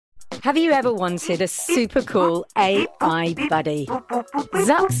Have you ever wanted a super cool AI buddy?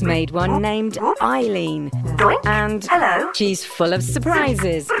 Zuck's made one named Eileen. And she's full of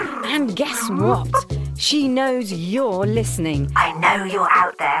surprises. And guess what? She knows you're listening. I know you're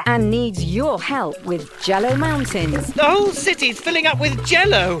out there. And needs your help with Jello Mountains. The whole city's filling up with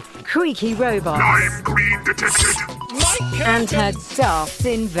Jello. Creaky robots. Lime green detected. And her daft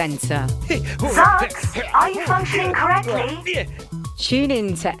inventor. Zucks, are you functioning correctly? Tune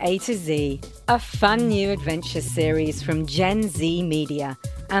in to A to Z, a fun new adventure series from Gen Z Media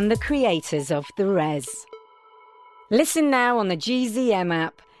and the creators of The Res. Listen now on the GZM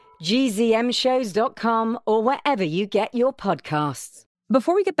app, gzmshows.com, or wherever you get your podcasts.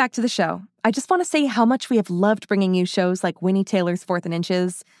 Before we get back to the show, I just want to say how much we have loved bringing you shows like Winnie Taylor's 4th and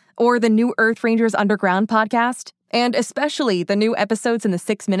Inches, or the new Earth Rangers Underground podcast, and especially the new episodes in the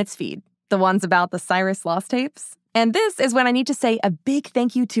 6 Minutes feed, the ones about the Cyrus Lost tapes. And this is when I need to say a big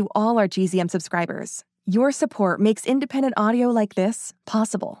thank you to all our GZM subscribers. Your support makes independent audio like this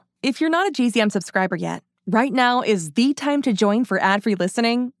possible. If you're not a GZM subscriber yet, right now is the time to join for ad-free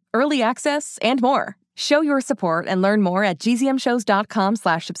listening, early access, and more. Show your support and learn more at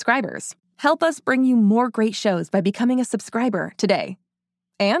gzmshows.com/subscribers. Help us bring you more great shows by becoming a subscriber today.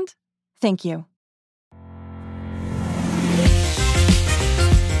 And thank you.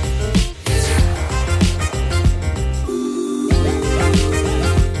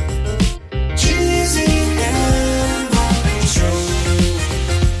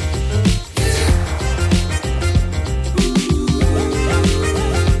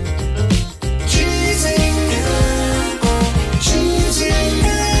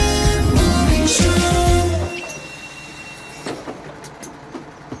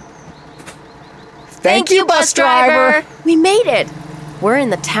 Thank you, bus driver! We made it! We're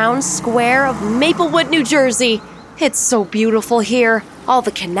in the town square of Maplewood, New Jersey. It's so beautiful here. All the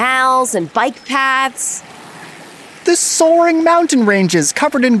canals and bike paths. The soaring mountain ranges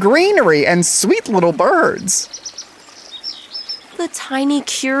covered in greenery and sweet little birds. The tiny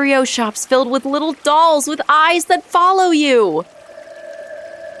curio shops filled with little dolls with eyes that follow you.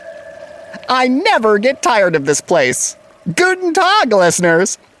 I never get tired of this place. Guten Tag,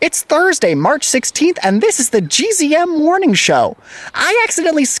 listeners! It's Thursday, March 16th, and this is the GZM Morning Show. I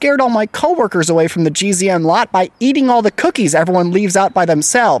accidentally scared all my coworkers away from the GZM lot by eating all the cookies everyone leaves out by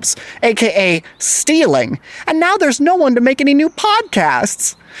themselves, aka stealing. And now there's no one to make any new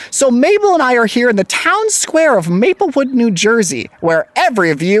podcasts. So Mabel and I are here in the town square of Maplewood, New Jersey, where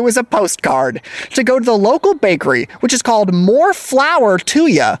every view is a postcard, to go to the local bakery, which is called More Flour to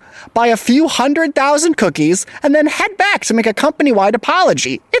Ya, buy a few 100,000 cookies, and then head back to make a company-wide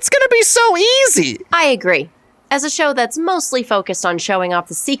apology. It's gonna be so easy! I agree. As a show that's mostly focused on showing off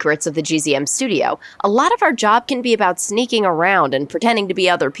the secrets of the GZM studio, a lot of our job can be about sneaking around and pretending to be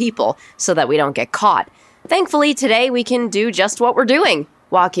other people so that we don't get caught. Thankfully, today we can do just what we're doing.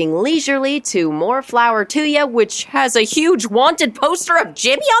 Walking leisurely to More Flour to Ya, which has a huge wanted poster of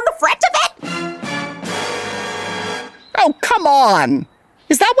Jimmy on the front of it! Oh, come on!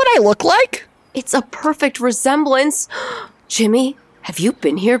 Is that what I look like? It's a perfect resemblance. Jimmy, have you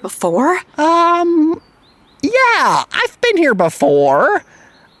been here before? Yeah, I've been here before.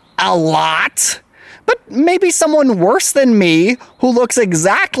 A lot. But maybe someone worse than me, who looks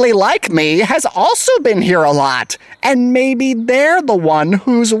exactly like me, has also been here a lot. And maybe they're the one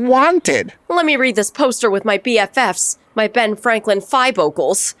who's wanted. Let me read this poster with my BFFs, my Ben Franklin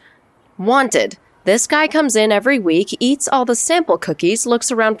Fibocals. Wanted. This guy comes in every week, eats all the sample cookies,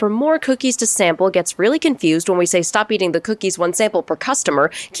 looks around for more cookies to sample, gets really confused when we say stop eating the cookies, one sample per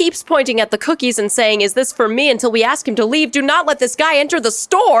customer, keeps pointing at the cookies and saying, is this for me, until we ask him to leave. Do not let this guy enter the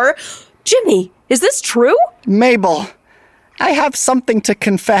store. Jimmy, is this true? Mabel, I have something to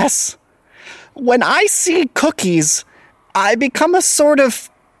confess. When I see cookies, I become a sort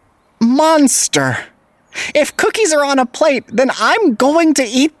of monster. If cookies are on a plate, then I'm going to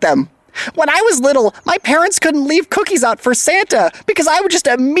eat them. When I was little, my parents couldn't leave cookies out for Santa because I would just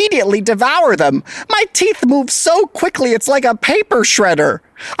immediately devour them. My teeth move so quickly it's like a paper shredder.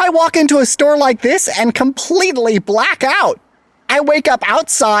 I walk into a store like this and completely black out. I wake up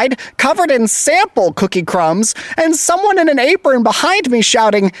outside, covered in sample cookie crumbs, and someone in an apron behind me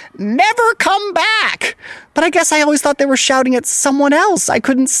shouting, "Never come back!" But I guess I always thought they were shouting at someone else I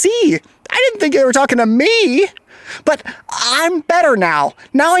couldn't see. I didn't think they were talking to me. But I'm better now.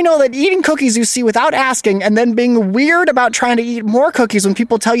 Now I know that eating cookies you see without asking and then being weird about trying to eat more cookies when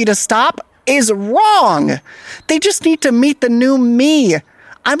people tell you to stop is wrong. They just need to meet the new me.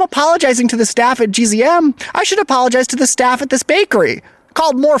 I'm apologizing to the staff at GZM. I should apologize to the staff at this bakery,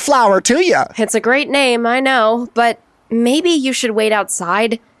 called More Flour to Ya. It's a great name, I know, but maybe you should wait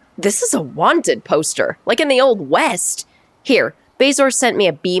outside. This is a wanted poster, like in the Old West. Here, Bezor sent me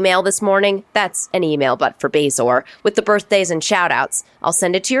a B-mail this morning. That's an email, but for Bezor, with the birthdays and shout-outs. I'll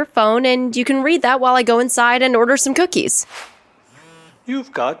send it to your phone, and you can read that while I go inside and order some cookies.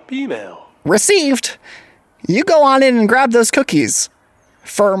 You've got B-mail. Received. You go on in and grab those cookies.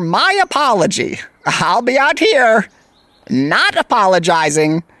 For my apology, I'll be out here, not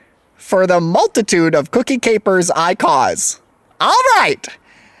apologizing for the multitude of cookie capers I cause. All right.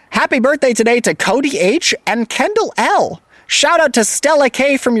 Happy birthday today to Cody H. and Kendall L. Shout out to Stella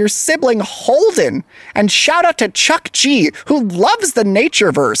K from your sibling Holden. And shout out to Chuck G, who loves the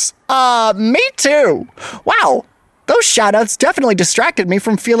Natureverse. Me too. Wow. Those shout-outs definitely distracted me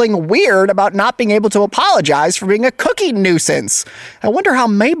from feeling weird about not being able to apologize for being a cookie nuisance. I wonder how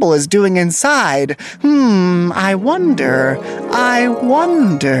Mabel is doing inside. I wonder.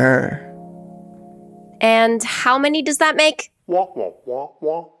 And how many does that make?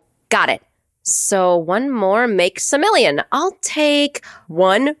 Got it. So one more makes a million. I'll take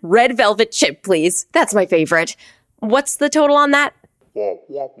one red velvet chip, please. That's my favorite. What's the total on that?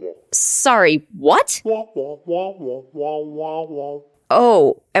 Sorry, what?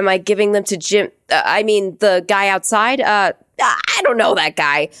 Oh, am I giving them to Jim? The guy outside? I don't know that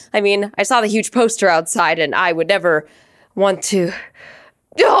guy. I saw the huge poster outside and I would never want to.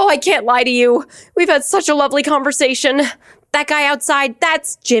 Oh, I can't lie to you. We've had such a lovely conversation. That guy outside,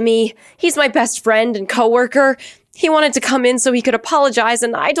 that's Jimmy. He's my best friend and coworker. He wanted to come in so he could apologize,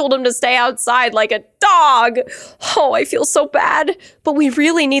 and I told him to stay outside like a dog. Oh, I feel so bad. But we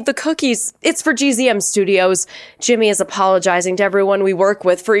really need the cookies. It's for GZM Studios. Jimmy is apologizing to everyone we work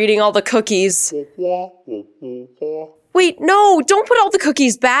with for eating all the cookies. Wait, no, don't put all the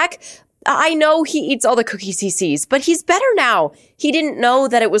cookies back. I know he eats all the cookies he sees, but he's better now. He didn't know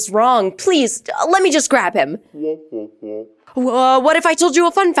that it was wrong. Please, let me just grab him. What if I told you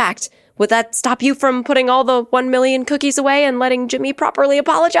a fun fact? Would that stop you from putting all the 1 million cookies away and letting Jimmy properly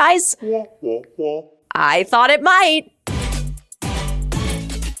apologize? I thought it might.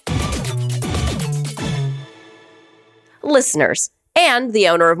 Listeners, and the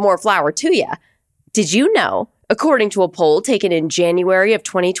owner of More Flour to Ya, did you know, according to a poll taken in January of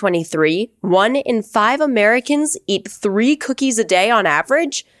 2023, 1 in 5 Americans eat 3 cookies a day on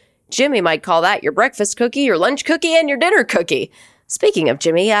average? Jimmy might call that your breakfast cookie, your lunch cookie, and your dinner cookie. Speaking of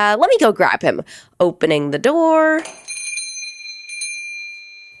Jimmy, let me go grab him. Opening the door.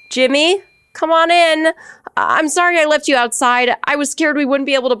 Jimmy, come on in. I'm sorry I left you outside. I was scared we wouldn't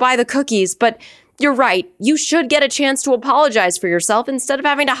be able to buy the cookies, but you're right. You should get a chance to apologize for yourself instead of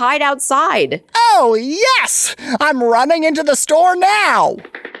having to hide outside. Oh, yes! I'm running into the store now!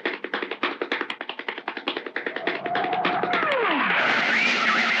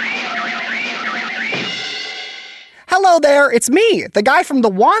 Hello there, it's me, the guy from the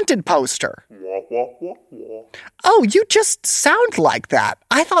wanted poster. Oh, you just sound like that.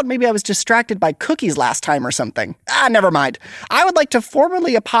 I thought maybe I was distracted by cookies last time or something. Never mind. I would like to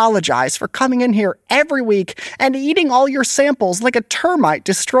formally apologize for coming in here every week and eating all your samples like a termite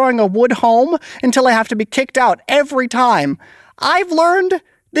destroying a wood home until I have to be kicked out every time. I've learned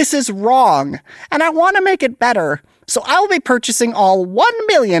this is wrong, and I want to make it better, so I will be purchasing all 1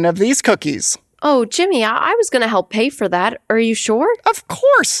 million of these cookies. Oh, Jimmy, I was going to help pay for that. Are you sure? Of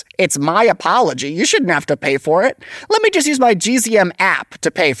course. It's my apology. You shouldn't have to pay for it. Let me just use my GZM app to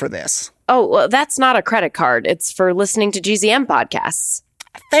pay for this. Oh, well, that's not a credit card. It's for listening to GZM podcasts.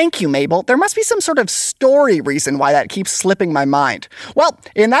 Thank you, Mabel. There must be some sort of story reason why that keeps slipping my mind. Well,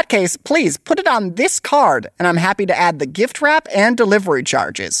 in that case, please put it on this card, and I'm happy to add the gift wrap and delivery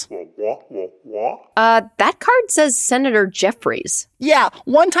charges. That card says Senator Jeffries. Yeah,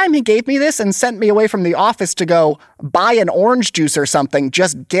 one time he gave me this and sent me away from the office to go buy an orange juice or something.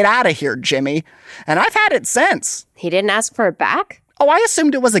 Just get out of here, Jimmy. And I've had it since. He didn't ask for it back? Oh, I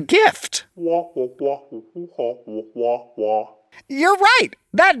assumed it was a gift. You're right.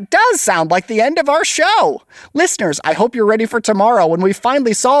 That does sound like the end of our show. Listeners, I hope you're ready for tomorrow when we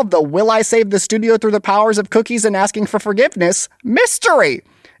finally solve the will I save the studio through the powers of cookies and asking for forgiveness mystery.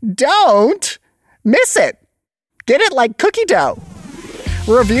 Don't miss it. Get it like cookie dough.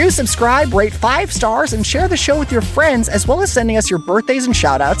 Review, subscribe, rate 5 stars, and share the show with your friends, as well as sending us your birthdays and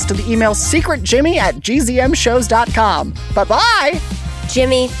shoutouts to the email secretjimmy@gzmshows.com. Bye-bye!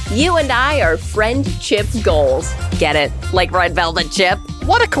 Jimmy, you and I are friendship goals. Get it? Like red velvet chip?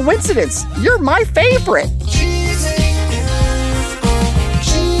 What a coincidence! You're my favorite!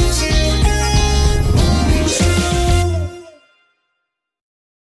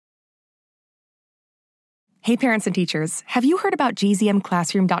 Hey, parents and teachers, have you heard about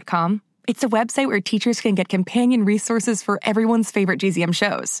gzmclassroom.com? It's a website where teachers can get companion resources for everyone's favorite GZM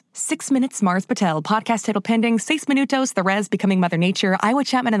shows. 6 Minutes, Mars Patel, Podcast Title Pending, 6 Minutos, The Res, Becoming Mother Nature, Iowa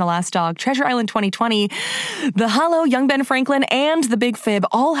Chapman and the Last Dog, Treasure Island 2020, The Hollow, Young Ben Franklin, and The Big Fib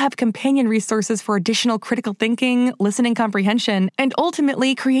all have companion resources for additional critical thinking, listening comprehension, and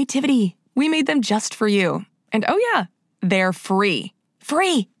ultimately creativity. We made them just for you. And oh yeah, they're free.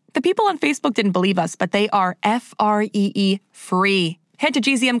 Free! The people on Facebook didn't believe us, but they are Free free. Head to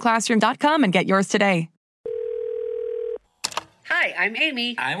gzmclassroom.com and get yours today. Hi, I'm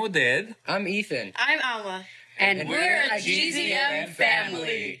Amy. I'm Oded. I'm Ethan. I'm Alma. And we're a GZM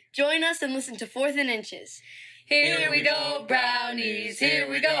family. Join us and listen to 4th and Inches. Here we go, brownies. Here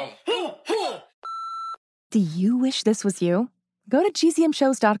we go. Hoo, hoo. Do you wish this was you? Go to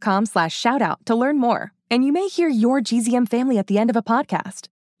gzmshows.com/shoutout to learn more. And you may hear your GZM family at the end of a podcast.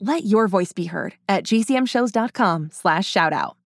 Let your voice be heard at gzmshows.com/shoutout.